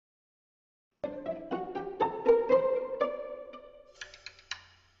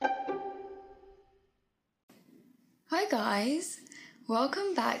guys,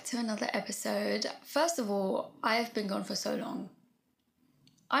 welcome back to another episode. First of all, I have been gone for so long.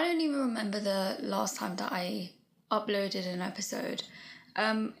 I don't even remember the last time that I uploaded an episode.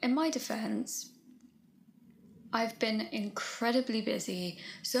 In my defense, I've been incredibly busy.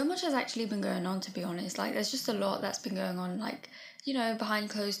 So much has actually been going on, to be honest. There's just a lot that's been going on, behind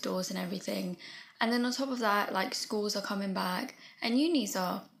closed doors and everything. And then on top of that, schools are coming back and unis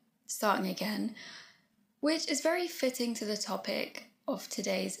are starting again, which is very fitting to the topic of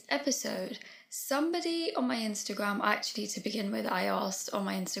today's episode. Somebody on my Instagram, actually to begin with, I asked on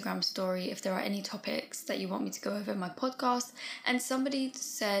my Instagram story if there are any topics that you want me to go over in my podcast, and somebody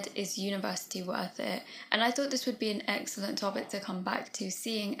said, is university worth it? And I thought this would be an excellent topic to come back to,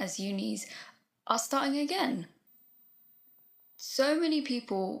 seeing as unis are starting again. So many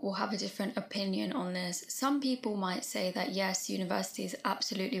people will have a different opinion on this. Some people might say that yes, university is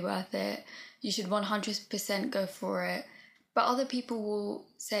absolutely worth it. You should 100% go for it. But other people will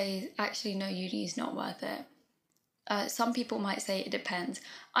say, actually, no, uni is not worth it. Some people might say it depends.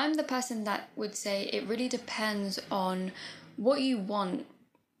 I'm the person that would say it really depends on what you want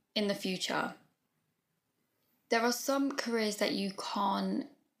in the future. There are some careers that you can't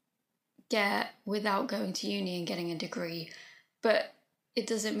get without going to uni and getting a degree. But it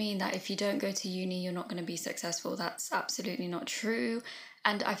doesn't mean that if you don't go to uni, you're not going to be successful. That's absolutely not true.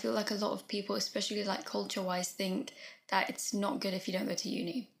 And I feel like a lot of people, especially culture-wise, think that it's not good if you don't go to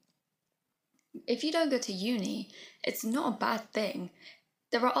uni. If you don't go to uni, it's not a bad thing.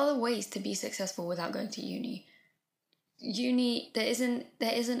 There are other ways to be successful without going to uni. There isn't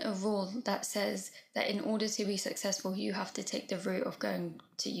a rule that says that in order to be successful, you have to take the route of going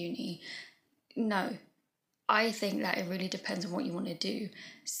to uni. No. I think that it really depends on what you want to do.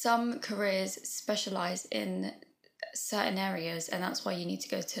 Some careers specialize in certain areas, and that's why you need to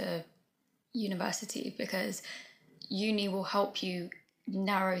go to university, because uni will help you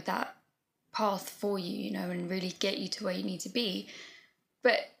narrow that path for you, and really get you to where you need to be.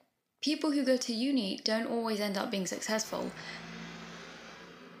 But people who go to uni don't always end up being successful.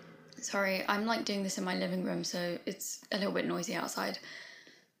 Sorry, I'm doing this in my living room, so it's a little bit noisy outside.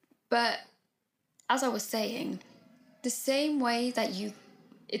 But as I was saying, the same way that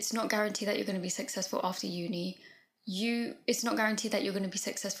it's not guaranteed that you're going to be successful after uni, it's not guaranteed that you're going to be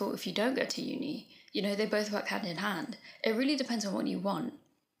successful if you don't go to uni. They both work hand in hand. It really depends on what you want.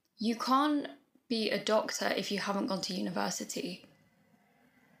 You can't be a doctor if you haven't gone to university.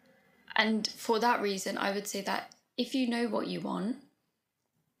 And for that reason, I would say that if you know what you want,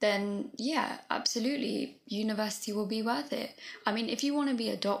 then yeah, absolutely, university will be worth it. I mean, if you want to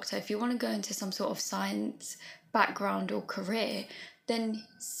be a doctor, if you want to go into some sort of science background or career, then,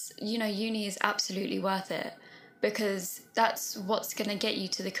 uni is absolutely worth it, because that's what's going to get you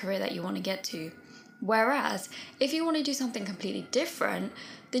to the career that you want to get to. Whereas, if you want to do something completely different,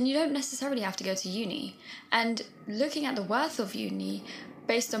 then you don't necessarily have to go to uni. And looking at the worth of uni,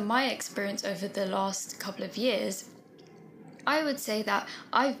 based on my experience over the last couple of years, I would say that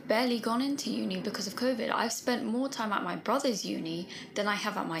I've barely gone into uni because of COVID. I've spent more time at my brother's uni than I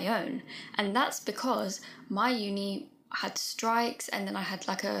have at my own. And that's because my uni had strikes, and then I had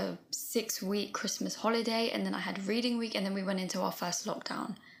a 6-week Christmas holiday, and then I had reading week, and then we went into our first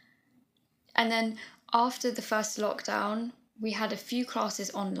lockdown. And then after the first lockdown, we had a few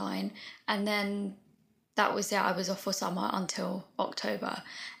classes online, and then that was it. I was off for summer until October.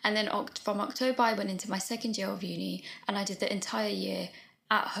 And then from October, I went into my second year of uni, and I did the entire year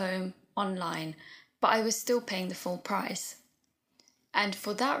at home online, but I was still paying the full price. And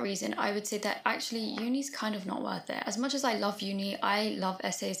for that reason, I would say that actually uni's kind of not worth it. As much as I love uni, I love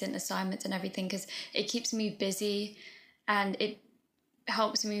essays and assignments and everything, because it keeps me busy and it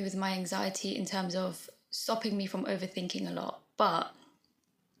helps me with my anxiety in terms of stopping me from overthinking a lot. But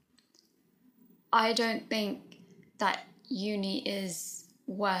I don't think that uni is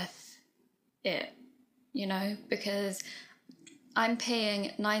worth it, because I'm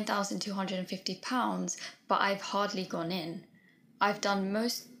paying £9,250, but I've hardly gone in. I've done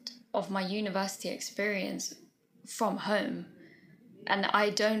most of my university experience from home, and I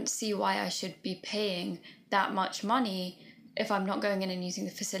don't see why I should be paying that much money if I'm not going in and using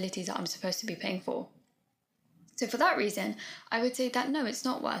the facilities that I'm supposed to be paying for. So for that reason, I would say that no, it's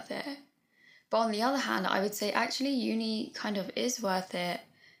not worth it. But on the other hand, I would say actually uni kind of is worth it,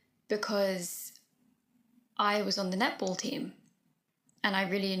 because I was on the netball team and I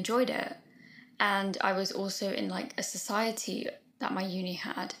really enjoyed it. And I was also in a society that my uni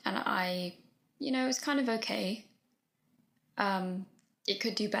had, and it was kind of okay. it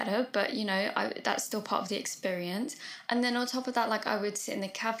could do better, but that's still part of the experience. And then on top of that, like, I would sit in the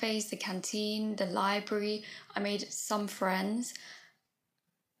cafes, the canteen, the library. I made some friends.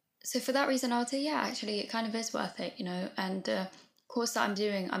 So for that reason, I would say, yeah, actually, it kind of is worth it, and the course that I'm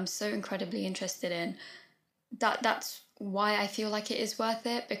doing, I'm so incredibly interested in. That's why I feel like it is worth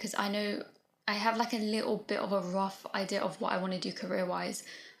it, because I know I have like a little bit of a rough idea of what I want to do career-wise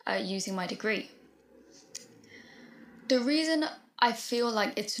using my degree. The reason I feel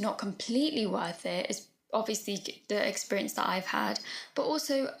like it's not completely worth it is obviously the experience that I've had, but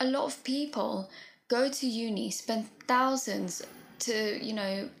also a lot of people go to uni, spend thousands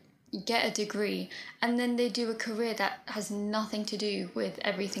to, get a degree, and then they do a career that has nothing to do with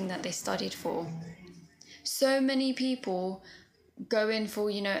everything that they studied for. So many people go in for,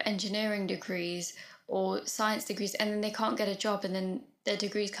 engineering degrees or science degrees, and then they can't get a job, and then their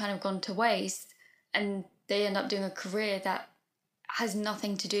degree's kind of gone to waste, and they end up doing a career that has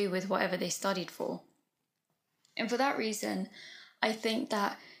nothing to do with whatever they studied for. And for that reason, I think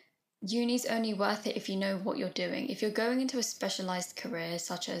that uni's only worth it if you know what you're doing. If you're going into a specialized career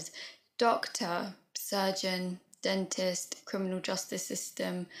such as doctor, surgeon, dentist, criminal justice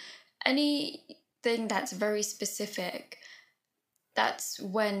system, anything that's very specific, that's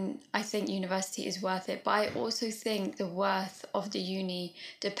when I think university is worth it. But I also think the worth of the uni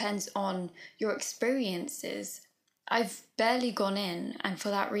depends on your experiences. I've barely gone in, and for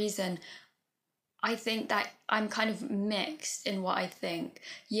that reason, I think that I'm kind of mixed in what I think.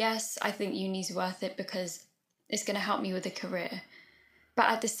 Yes, I think uni's worth it because it's going to help me with a career. But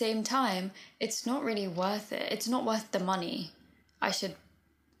at the same time, it's not really worth it. It's not worth the money, I should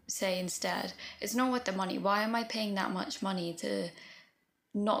say instead. It's not worth the money. Why am I paying that much money to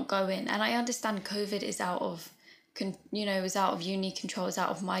not go in? And I understand COVID is out of, is out of uni control, is out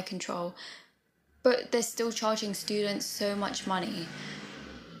of my control. But they're still charging students so much money.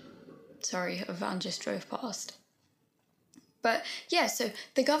 Sorry, a van just drove past. But yeah, so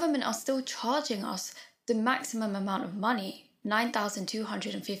the government are still charging us the maximum amount of money,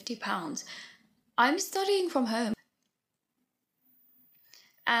 £9,250. I'm studying from home.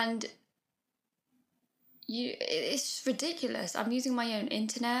 And it's ridiculous. I'm using my own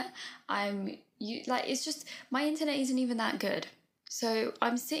internet. It's just, my internet isn't even that good. So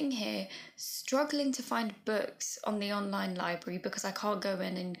I'm sitting here struggling to find books on the online library because I can't go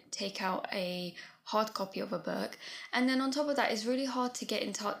in and take out a hard copy of a book. And then on top of that, it's really hard to get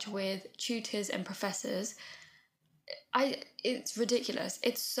in touch with tutors and professors. It's ridiculous.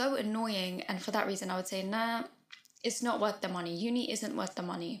 It's so annoying. And for that reason, I would say, nah, it's not worth the money. Uni isn't worth the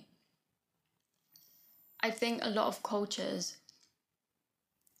money. I think a lot of cultures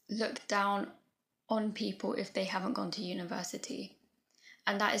look down on people if they haven't gone to university.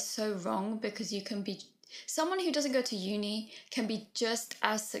 And that is so wrong, because you can be... Someone who doesn't go to uni can be just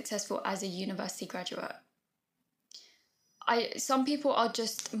as successful as a university graduate. Some people are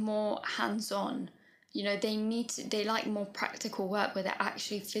just more hands-on. They like more practical work where they're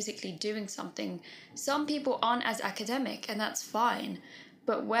actually physically doing something. Some people aren't as academic, and that's fine.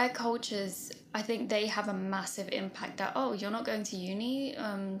 But where cultures, I think they have a massive impact that, oh, you're not going to uni,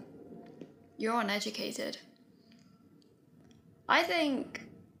 you're uneducated. I think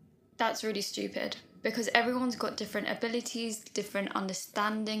that's really stupid, because everyone's got different abilities, different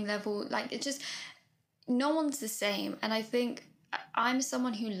understanding level. Like, it's just, no one's the same. And I think I'm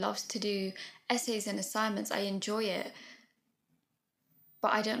someone who loves to do essays and assignments. I enjoy it.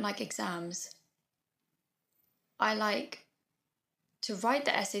 But I don't like exams. I like to write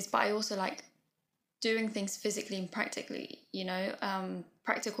the essays, but I also like doing things physically and practically,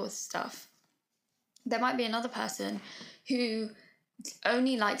 practical stuff. There might be another person who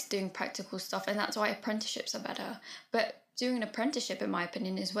only likes doing practical stuff, and that's why apprenticeships are better. But doing an apprenticeship, in my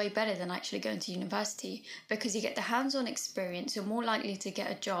opinion, is way better than actually going to university, because you get the hands-on experience. You're more likely to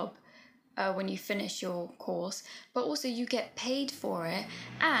get a job when you finish your course, but also you get paid for it,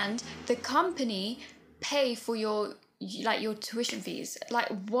 and the company pay for your tuition fees.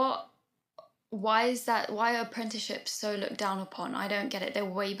 Why is that? Why are apprenticeships so looked down upon? I don't get it. They're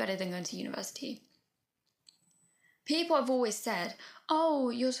way better than going to university. People have always said,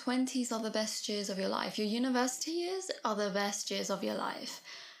 oh, your 20s are the best years of your life. Your university years are the best years of your life.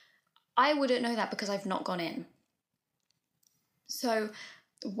 I wouldn't know that because I've not gone in. So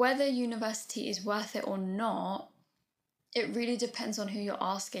whether university is worth it or not, it really depends on who you're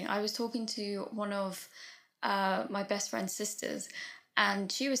asking. I was talking to one of my best friend's sisters,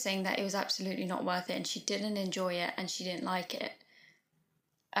 and she was saying that it was absolutely not worth it, and she didn't enjoy it, and she didn't like it.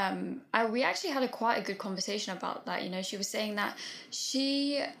 We actually had quite a good conversation about that. She was saying that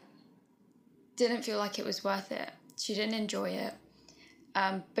she didn't feel like it was worth it. She didn't enjoy it.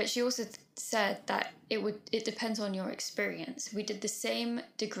 But she also said that it depends on your experience. We did the same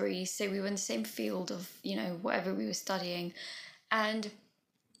degree, so we were in the same field of, whatever we were studying. And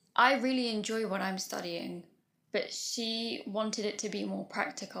I really enjoy what I'm studying, but she wanted it to be more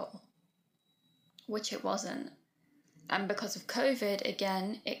practical, which it wasn't. And because of COVID,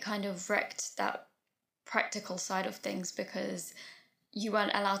 again, it kind of wrecked that practical side of things because you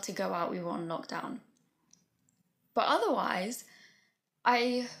weren't allowed to go out, we were on lockdown. But otherwise,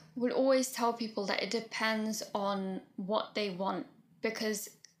 I will always tell people that it depends on what they want, because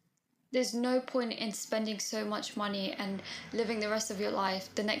there's no point in spending so much money and living the rest of your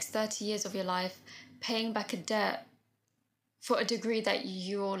life, the next 30 years of your life, paying back a debt for a degree that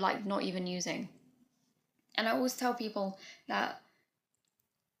you're like not even using. And I always tell people that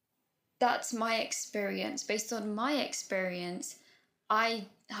that's my experience. Based on my experience, I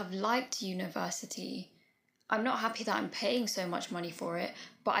have liked university. I'm not happy that I'm paying so much money for it,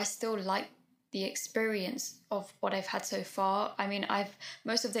 but I still like the experience of what I've had so far. I mean,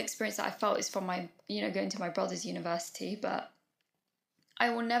 most of the experience that I felt is from my, going to my brother's university, but I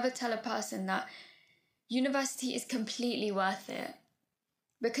will never tell a person that university is completely worth it,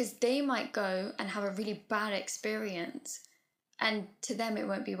 because they might go and have a really bad experience and to them it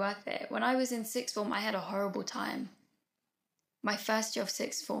won't be worth it. When I was in sixth form, I had a horrible time. My first year of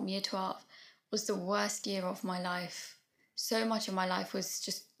sixth form, year 12, was the worst year of my life. So much of my life was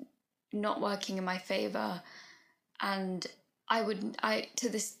just not working in my favor. And I to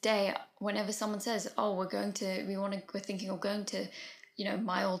this day, whenever someone says, oh, we're thinking of going to,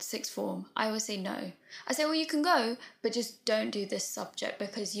 my old sixth form, I always say no. I say, well, you can go, but just don't do this subject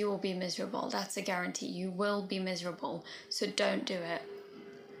because you will be miserable. That's a guarantee. You will be miserable. So don't do it.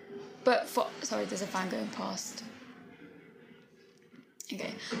 But sorry, there's a fan going past.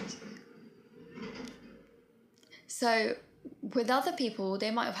 Okay. So with other people,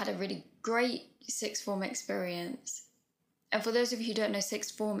 they might have had a really great sixth form experience. And for those of you who don't know,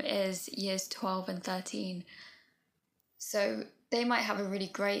 sixth form is years 12 and 13. So they might have a really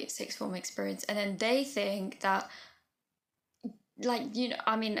great sixth form experience. And then they think that,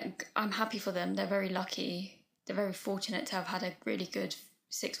 I'm happy for them. They're very lucky. They're very fortunate to have had a really good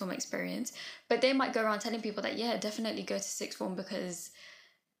sixth form experience. But they might go around telling people that, yeah, definitely go to sixth form because,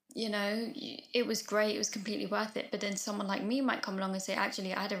 it was great. It was completely worth it. But then someone like me might come along and say,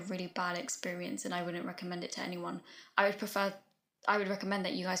 actually, I had a really bad experience and I wouldn't recommend it to anyone. I would recommend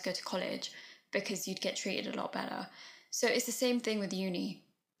that you guys go to college because you'd get treated a lot better. So it's the same thing with uni.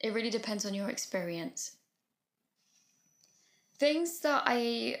 It really depends on your experience. Things that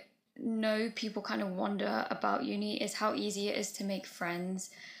I know people kind of wonder about uni is how easy it is to make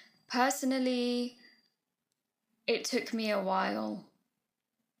friends. Personally, it took me a while.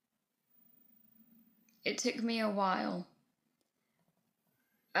 In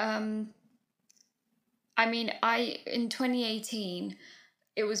 2018,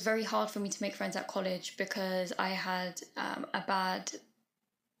 it was very hard for me to make friends at college because I had a bad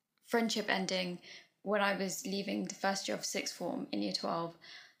friendship ending when I was leaving the first year of sixth form in year 12.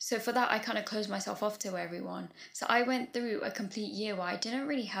 So for that, I kind of closed myself off to everyone. So I went through a complete year where I didn't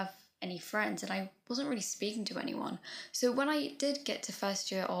really have any friends and I wasn't really speaking to anyone. So when I did get to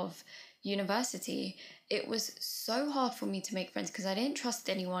first year of university, it was so hard for me to make friends because I didn't trust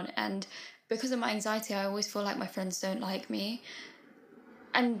anyone, and because of my anxiety, I always feel like my friends don't like me,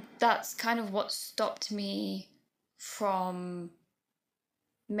 and that's kind of what stopped me from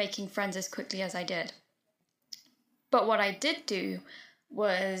making friends as quickly as I did. But what I did do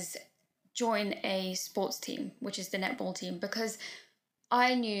was join a sports team, which is the netball team, because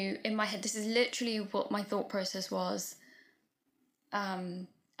I knew in my head, this is literally what my thought process was.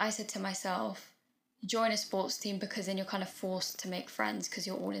 I said to myself, join a sports team because then you're kind of forced to make friends because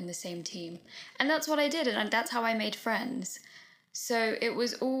you're all in the same team. And that's what I did, and that's how I made friends. So it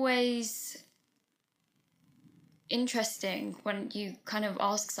was always interesting when you kind of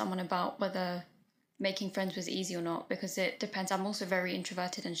ask someone about whether making friends was easy or not, because it depends. I'm also very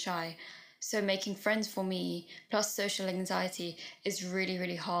introverted and shy. So making friends for me, plus social anxiety, is really,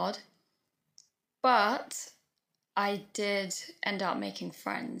 really hard. But I did end up making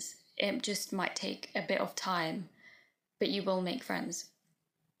friends. It just might take a bit of time, but you will make friends.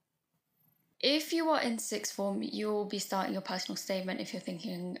 If you are in sixth form, you'll be starting your personal statement if you're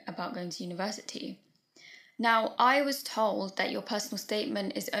thinking about going to university. Now, I was told that your personal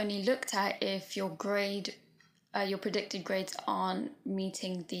statement is only looked at if your predicted grades aren't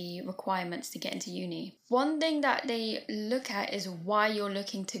meeting the requirements to get into uni. One thing that they look at is why you're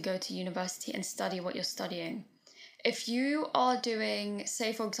looking to go to university and study what you're studying. If you are doing,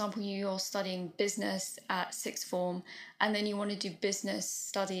 say for example, you're studying business at sixth form and then you want to do business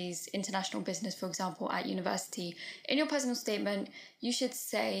studies, international business, for example, at university, in your personal statement, you should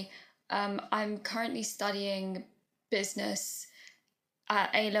say, I'm currently studying business at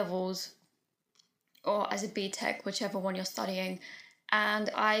A levels or as a BTEC, whichever one you're studying, and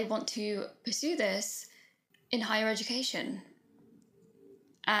I want to pursue this in higher education.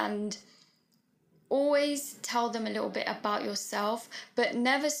 And always tell them a little bit about yourself, but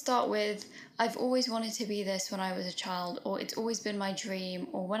never start with, I've always wanted to be this when I was a child, or it's always been my dream,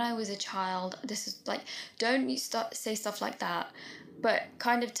 or when I was a child, this is like, don't say stuff like that, but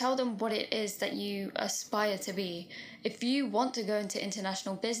kind of tell them what it is that you aspire to be. If you want to go into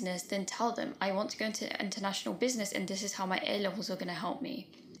international business, then tell them, I want to go into international business and this is how my A-levels are going to help me.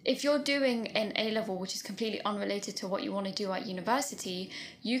 If you're doing an A-level which is completely unrelated to what you want to do at university,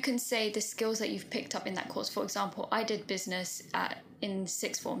 you can say the skills that you've picked up in that course. For example, I did business in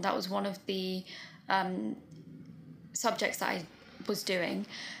sixth form. That was one of the subjects that I was doing.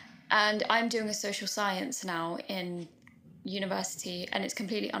 And I'm doing a social science now in university, and it's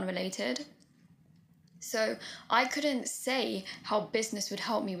completely unrelated. So I couldn't say how business would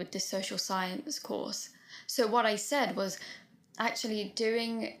help me with this social science course. So what I said was, actually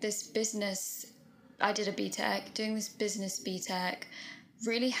doing this business, I did a BTEC, doing this business BTEC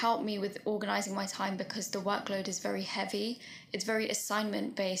really helped me with organizing my time because the workload is very heavy. It's very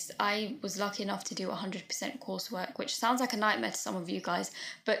assignment based. I was lucky enough to do 100% coursework, which sounds like a nightmare to some of you guys,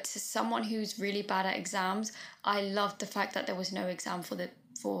 but to someone who's really bad at exams, I loved the fact that there was no exam for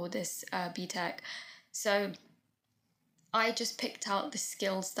this BTEC. So I just picked out the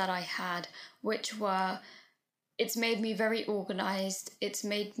skills that I had, which were, it's made me very organized. It's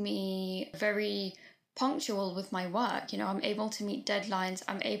made me very punctual with my work. I'm able to meet deadlines.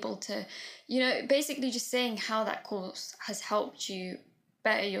 I'm able to, basically just saying how that course has helped you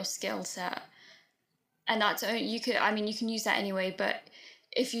better your skill set. And you can use that anyway, but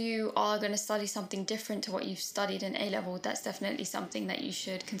if you are going to study something different to what you've studied in A-level, that's definitely something that you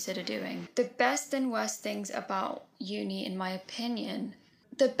should consider doing. The best and worst things about uni, in my opinion,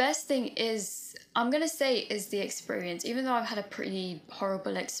 the best thing is, I'm going to say, is the experience, even though I've had a pretty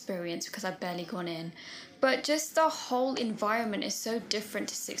horrible experience because I've barely gone in. But just the whole environment is so different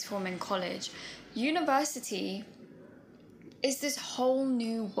to sixth form and college. University is this whole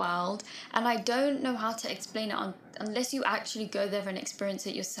new world, and I don't know how to explain it unless you actually go there and experience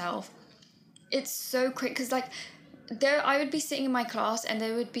it yourself. It's so crazy because I would be sitting in my class and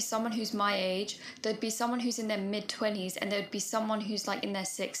there would be someone who's my age, there'd be someone who's in their mid-20s, and there'd be someone who's in their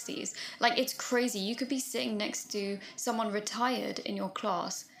 60s. It's crazy. You could be sitting next to someone retired in your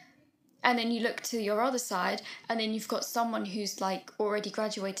class, and then you look to your other side and then you've got someone who's already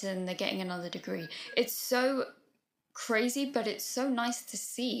graduated and they're getting another degree. It's so crazy, but it's so nice to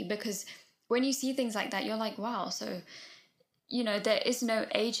see, because when you see things like that, you're like, wow, so, there is no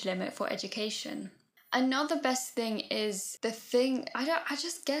age limit for education. Another best thing is I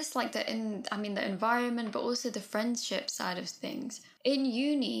just guess the environment, but also the friendship side of things. In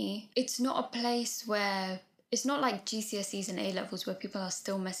uni, it's not a place where, it's not like GCSEs and A-levels where people are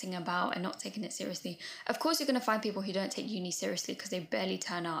still messing about and not taking it seriously. Of course, you're going to find people who don't take uni seriously because they barely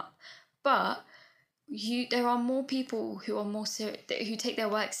turn up. But there are more people who are who take their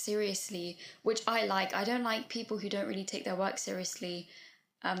work seriously, which I like. I don't like people who don't really take their work seriously.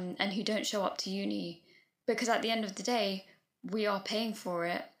 And who don't show up to uni, because at the end of the day, we are paying for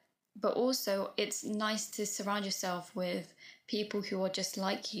it. But also, it's nice to surround yourself with people who are just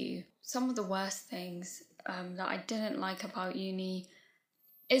like you. Some of the worst things that I didn't like about uni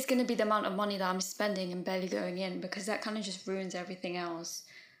is going to be the amount of money that I'm spending and barely going in, because that kind of just ruins everything else,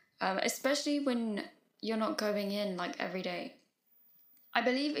 especially when you're not going in every day. I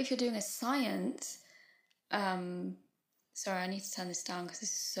believe if you're doing a science, sorry, I need to turn this down because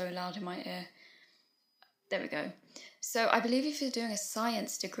this is so loud in my ear. There we go. So I believe if you're doing a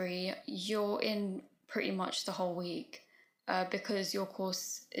science degree, you're in pretty much the whole week, because your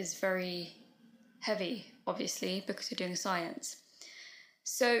course is very heavy, obviously, because you're doing science.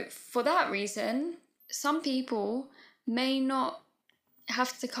 So for that reason, some people may not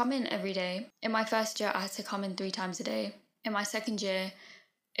have to come in every day. In my first year, I had to come in 3 times a day. In my second year,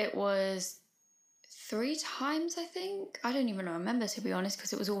 it was 3 times, I think. I don't even remember, to be honest,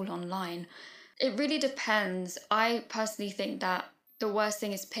 because it was all online. It really depends. I personally think that the worst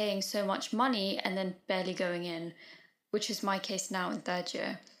thing is paying so much money and then barely going in, which is my case now in 3rd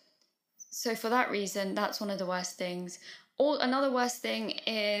year. So for that reason, that's one of the worst things. Another worst thing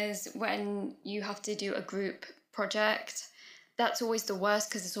is when you have to do a group project. That's always the worst,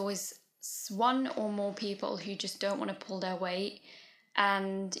 because it's always one or more people who just don't want to pull their weight.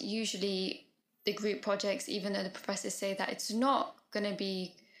 And usually the group projects, even though the professors say that it's not going to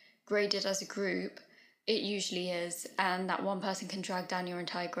be graded as a group, it usually is, and that one person can drag down your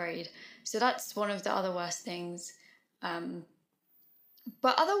entire grade. So that's one of the other worst things.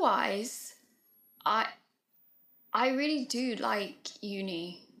 But otherwise, I really do like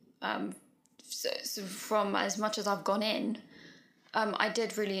uni. So from as much as I've gone in, I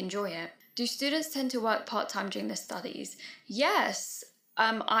did really enjoy it. Do students tend to work part-time during their studies? Yes,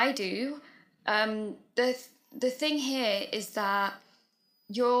 I do. The thing here is that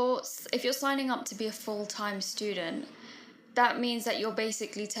if you're signing up to be a full-time student, that means that you're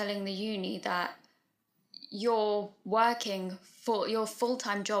basically telling the uni that your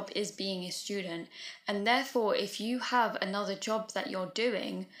full-time job is being a student, and therefore if you have another job that you're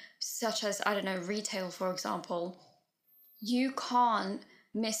doing, such as, I don't know, retail for example, you can't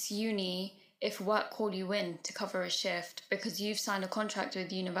miss uni if work call you in to cover a shift, because you've signed a contract with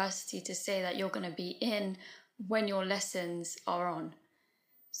the university to say that you're going to be in when your lessons are on.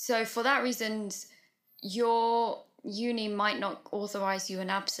 So for that reason, your uni might not authorize you an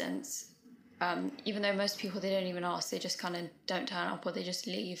absence. Even though most people, they don't even ask, they just kind of don't turn up or they just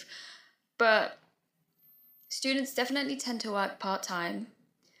leave. But students definitely tend to work part-time.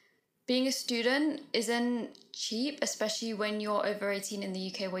 Being a student isn't cheap, especially when you're over 18 in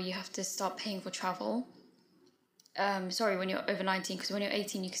the UK, where you have to start paying for travel. When you're over 19, because when you're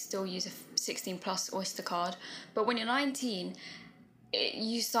 18 you can still use a 16 plus Oyster card. But when you're 19,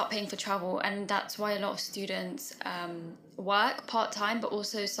 you start paying for travel, and that's why a lot of students work part-time, but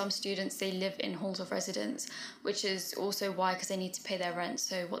also some students, they live in halls of residence, which is also why, because they need to pay their rent.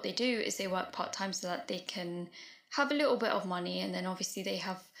 So what they do is they work part-time so that they can have a little bit of money, and then obviously they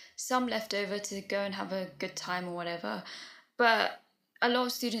have some left over to go and have a good time or whatever. But a lot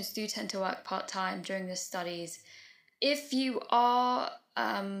of students do tend to work part-time during their studies. If you are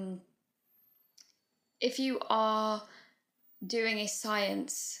doing a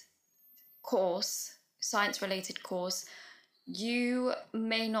science related course, you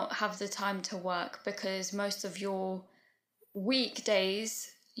may not have the time to work, because most of your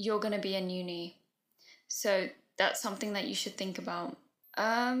weekdays you're going to be in uni. So that's something that you should think about.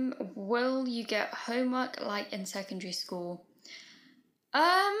 Will you get homework like in secondary school?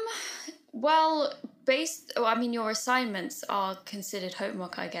 Well, your assignments are considered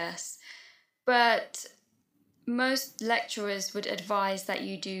homework, I guess. But most lecturers would advise that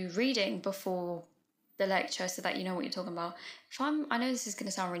you do reading before the lecture so that you know what you're talking about. I know this is going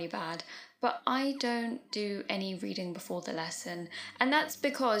to sound really bad, but I don't do any reading before the lesson. And that's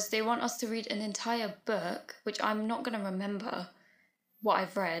because they want us to read an entire book, which I'm not going to remember what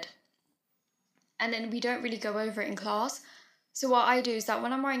I've read. And then we don't really go over it in class. So what I do is that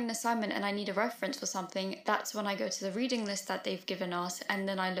when I'm writing an assignment and I need a reference for something, that's when I go to the reading list that they've given us, and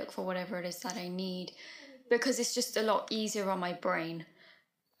then I look for whatever it is that I need, because it's just a lot easier on my brain.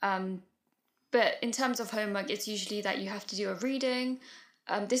 But in terms of homework, it's usually that you have to do a reading.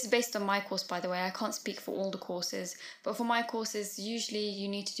 This is based on my course, by the way. I can't speak for all the courses, but for my courses, usually you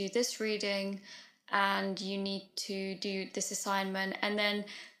need to do this reading and you need to do this assignment. And then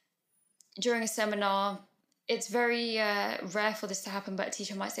during a seminar, it's very rare for this to happen, but a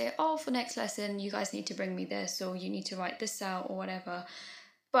teacher might say, oh, for next lesson, you guys need to bring me this, or you need to write this out, or whatever.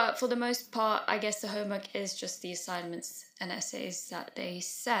 But for the most part, I guess the homework is just the assignments and essays that they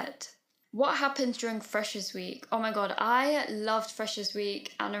set. What happens during Freshers Week? Oh my God, I loved Freshers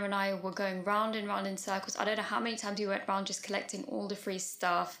Week. Anna and I were going round and round in circles. I don't know how many times we went round just collecting all the free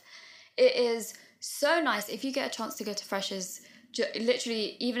stuff. It is so nice. If you get a chance to go to Freshers,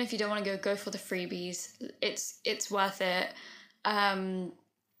 literally, even if you don't want to go for the freebies. It's worth it.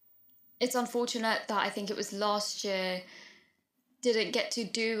 It's unfortunate that I think it was last year didn't get to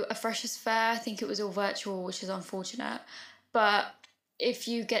do a Freshers Fair. I think it was all virtual, which is unfortunate. But if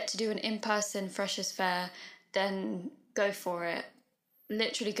you get to do an in-person Freshers Fair, then go for it.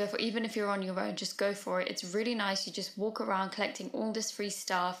 Literally go for it. Even if you're on your own, just go for it. It's really nice. You just walk around collecting all this free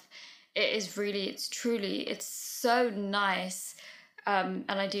stuff. It's so nice. And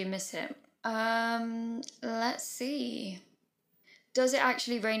I do miss it. Let's see. Does it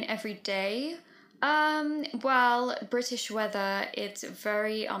actually rain every day? Well, British weather, it's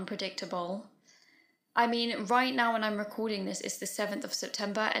very unpredictable. I mean, right now when I'm recording this, it's the 7th of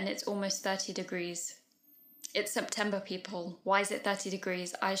September and it's almost 30 degrees. It's September, people. Why is it 30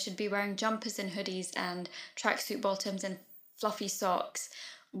 degrees? I should be wearing jumpers and hoodies and tracksuit bottoms and fluffy socks.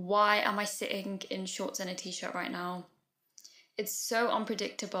 Why am I sitting in shorts and a t-shirt right now? It's so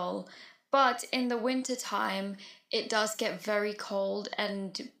unpredictable. But in the winter time, it does get very cold,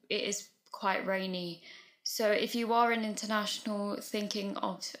 and it is quite rainy. So if you are an international thinking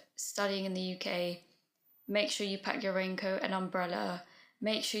of studying in the UK, make sure you pack your raincoat and umbrella.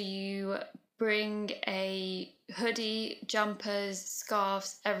 Make sure you bring a hoodie, jumpers,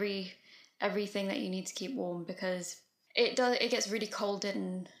 scarves, everything that you need to keep warm, because it gets really cold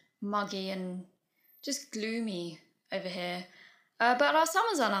and muggy and just gloomy over here. But our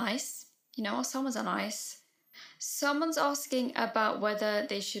summers are nice. Our summers are nice. Someone's asking about whether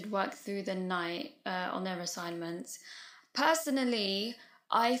they should work through the night on their assignments. Personally,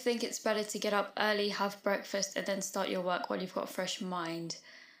 I think it's better to get up early, have breakfast, and then start your work while you've got a fresh mind.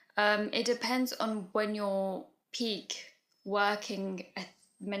 It depends on when your peak working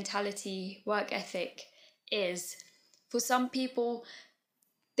mentality, work ethic is. For some people,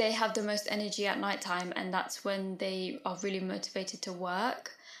 they have the most energy at nighttime, and that's when they are really motivated to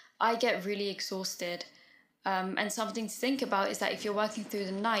work. I get really exhausted. And something to think about is that if you're working through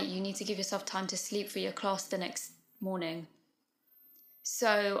the night, you need to give yourself time to sleep for your class the next morning.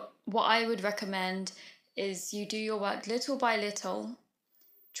 So what I would recommend is you do your work little by little.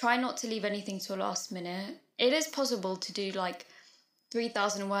 Try not to leave anything till last minute. It is possible to do like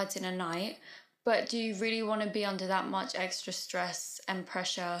 3,000 words in a night, but do you really want to be under that much extra stress and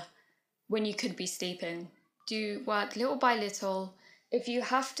pressure when you could be sleeping? Do work little by little. If you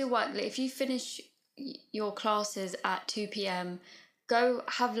have to work, if you finish your classes at 2 p.m, go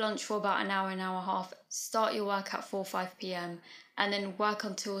have lunch for about an hour and a half, start your work at 4 5 p.m, and then work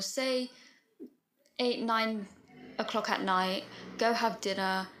until, say, 8 9 o'clock at night. Go have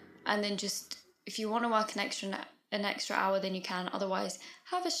dinner, and then just, if you want to work an extra hour, then you can. Otherwise,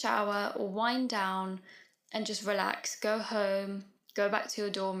 have a shower or wind down and just relax. Go home, go back to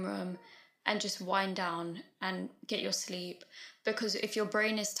your dorm room, and just wind down and get your sleep. Because if your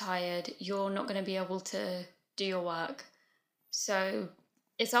brain is tired, you're not going to be able to do your work. So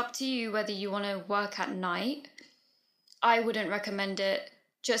it's up to you whether you want to work at night. I wouldn't recommend it,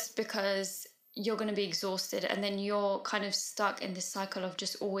 just because you're going to be exhausted, and then you're kind of stuck in this cycle of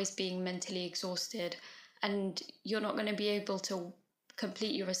just always being mentally exhausted, and you're not going to be able to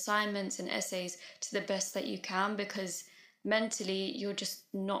complete your assignments and essays to the best that you can, because mentally you're just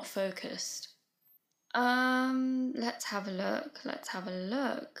not focused. Let's have a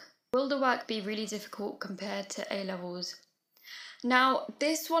look. Will the work be really difficult compared to A-levels? Now,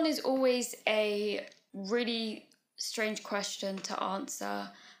 this one is always a really strange question to answer,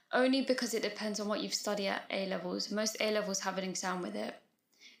 only because it depends on what you've studied at A-levels. Most A-levels have an exam with it.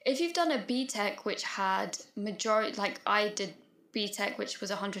 If you've done a BTEC, which had majority, like I did BTEC, which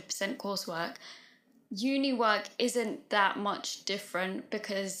was 100% coursework, uni work isn't that much different,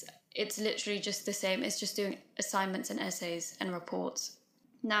 because it's literally just the same. It's just doing assignments and essays and reports.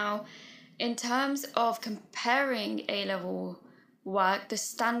 Now, in terms of comparing A-level work, the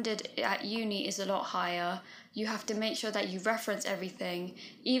standard at uni is a lot higher. You have to make sure that you reference everything.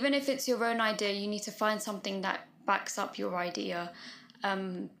 Even if it's your own idea, you need to find something that backs up your idea.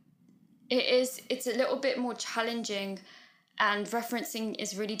 It's a little bit more challenging, and referencing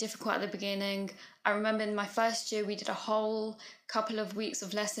is really difficult at the beginning. I remember in my first year, we did a whole couple of weeks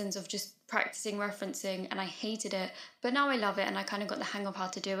of lessons of just practicing referencing, and I hated it. But now I love it, and I kind of got the hang of how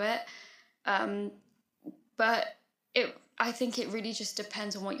to do it. But I think it really just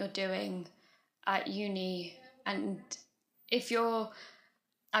depends on what you're doing at uni. And if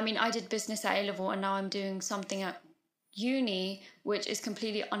I did business at A-level, and now I'm doing something at uni which is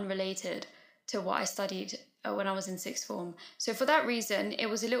completely unrelated to what I studied when I was in sixth form. So for that reason, it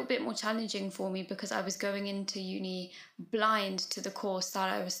was a little bit more challenging for me, because I was going into uni blind to the course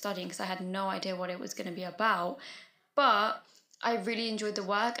that I was studying, because I had no idea what it was going to be about. But I really enjoyed the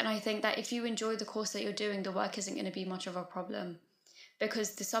work, and I think that if you enjoy the course that you're doing, the work isn't going to be much of a problem,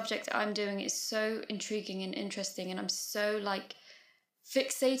 because the subject I'm doing is so intriguing and interesting, and I'm so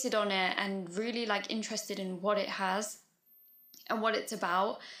fixated on it and really interested in what it has and what it's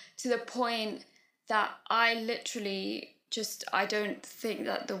about, to the point that I literally I don't think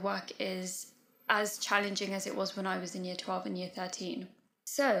that the work is as challenging as it was when I was in year 12 and year 13.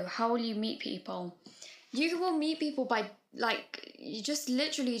 So how will you meet people? You will meet people by you just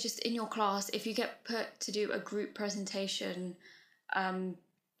literally just in your class. If you get put to do a group presentation,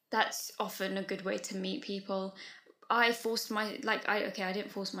 that's often a good way to meet people. I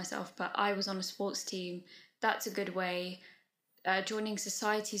didn't force myself, but I was on a sports team. That's a good way. Joining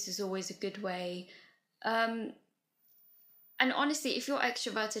societies is always a good way. And honestly, if you're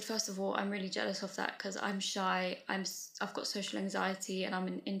extroverted, first of all, I'm really jealous of that, because I'm shy. I've got social anxiety, and I'm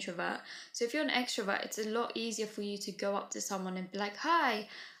an introvert. So if you're an extrovert, it's a lot easier for you to go up to someone and be like, hi,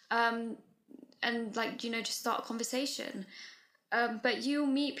 and just start a conversation. But you'll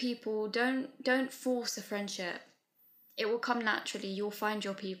meet people. Don't force a friendship. It will come naturally. You'll find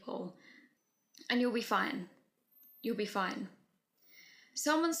your people, and you'll be fine. You'll be fine.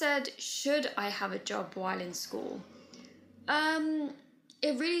 Someone said, should I have a job while in school?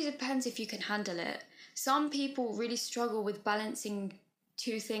 It really depends if you can handle it. Some people really struggle with balancing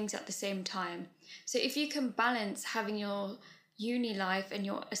two things at the same time. So if you can balance having your uni life and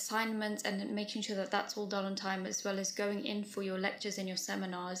your assignments and making sure that that's all done on time, as well as going in for your lectures and your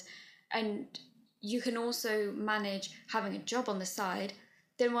seminars, and you can also manage having a job on the side,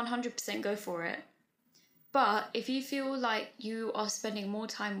 then 100% go for it. But if you feel like you are spending more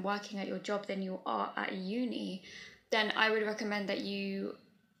time working at your job than you are at uni, then I would recommend that you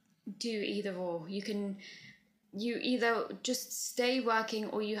do either or. You either just stay working,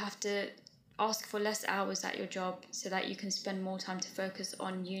 or you have to ask for less hours at your job so that you can spend more time to focus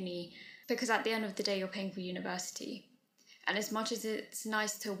on uni, because at the end of the day you're paying for university. And as much as it's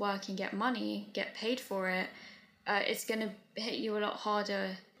nice to work and get money, get paid for it, it's going to hit you a lot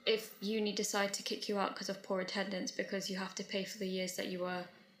harder if uni decide to kick you out because of poor attendance, because you have to pay for the years that you were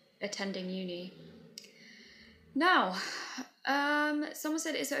attending uni. Now, someone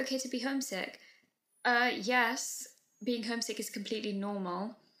said, is it okay to be homesick? Yes, being homesick is completely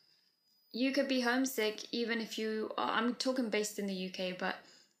normal. You could be homesick even if you are, I'm talking based in the UK, but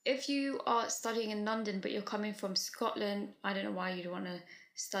if you are studying in London but you're coming from Scotland, I don't know why you'd want to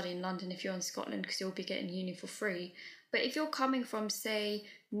study in London if you're in Scotland, because you'll be getting uni for free. But if you're coming from, say,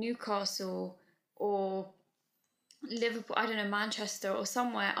 Newcastle or Liverpool, I don't know, Manchester or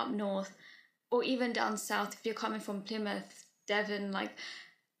somewhere up north, or even down south, if you're coming from Plymouth, Devon,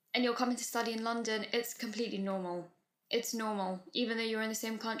 and you're coming to study in London, it's completely normal. It's normal. Even though you're in the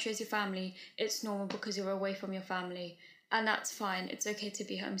same country as your family, it's normal because you're away from your family. And that's fine. It's okay to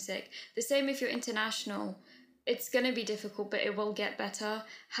be homesick. The same if you're international. It's going to be difficult, but it will get better.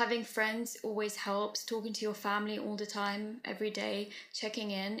 Having friends always helps. Talking to your family all the time, every day,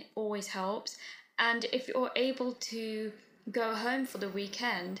 checking in always helps. And if you're able to go home for the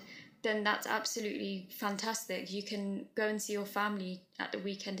weekend, then that's absolutely fantastic. You can go and see your family at the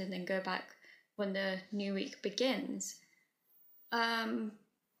weekend and then go back when the new week begins. But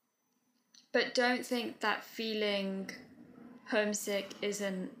don't think that feeling homesick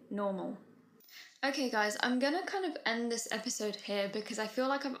isn't normal. Okay guys, I'm gonna kind of end this episode here because I feel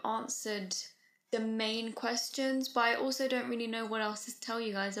like I've answered the main questions, but I also don't really know what else to tell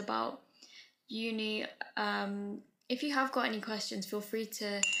you guys about uni. If you have got any questions, feel free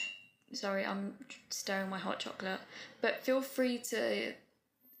to, sorry, I'm stirring my hot chocolate, but feel free to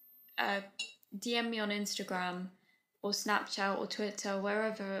DM me on Instagram or Snapchat or Twitter,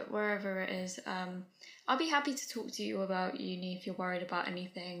 wherever it is. I'll be happy to talk to you about uni if you're worried about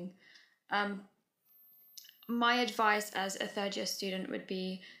anything. My advice as a third year student would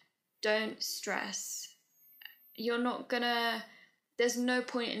be, don't stress. There's no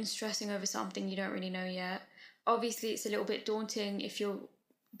point in stressing over something you don't really know yet. Obviously, it's a little bit daunting if you're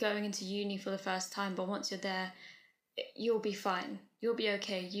going into uni for the first time, but once you're there, you'll be fine. You'll be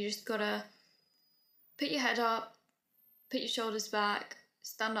okay. You just gotta put your head up, put your shoulders back,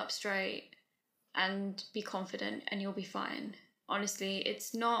 stand up straight, and be confident, and you'll be fine. Honestly,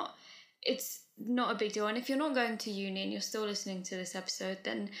 it's not a big deal. And if you're not going to uni and you're still listening to this episode,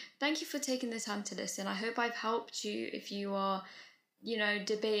 then thank you for taking the time to listen. I hope I've helped you if you are,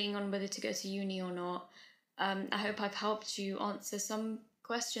 debating on whether to go to uni or not. I hope I've helped you answer some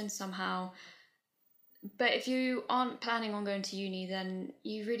questions somehow. But if you aren't planning on going to uni, then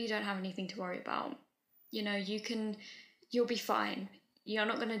you really don't have anything to worry about. You'll be fine. You're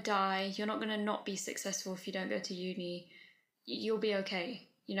not going to die. You're not going to not be successful if you don't go to uni. You'll be okay.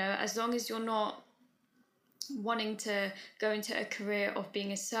 As long as you're not wanting to go into a career of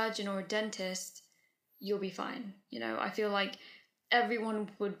being a surgeon or a dentist, you'll be fine. I feel like everyone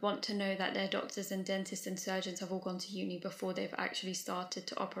would want to know that their doctors and dentists and surgeons have all gone to uni before they've actually started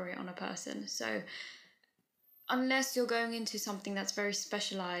to operate on a person. So unless you're going into something that's very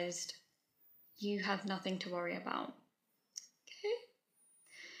specialized, you have nothing to worry about.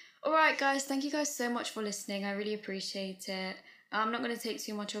 Okay? Alright guys, thank you guys so much for listening. I really appreciate it. I'm not going to take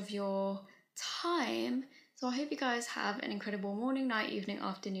too much of your time, so I hope you guys have an incredible morning, night, evening,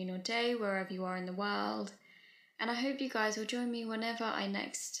 afternoon or day, wherever you are in the world. And I hope you guys will join me whenever I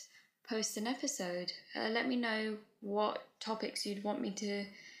next post an episode. Let me know what topics you'd want me to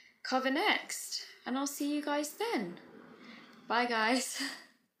cover next, and I'll see you guys then. Bye guys.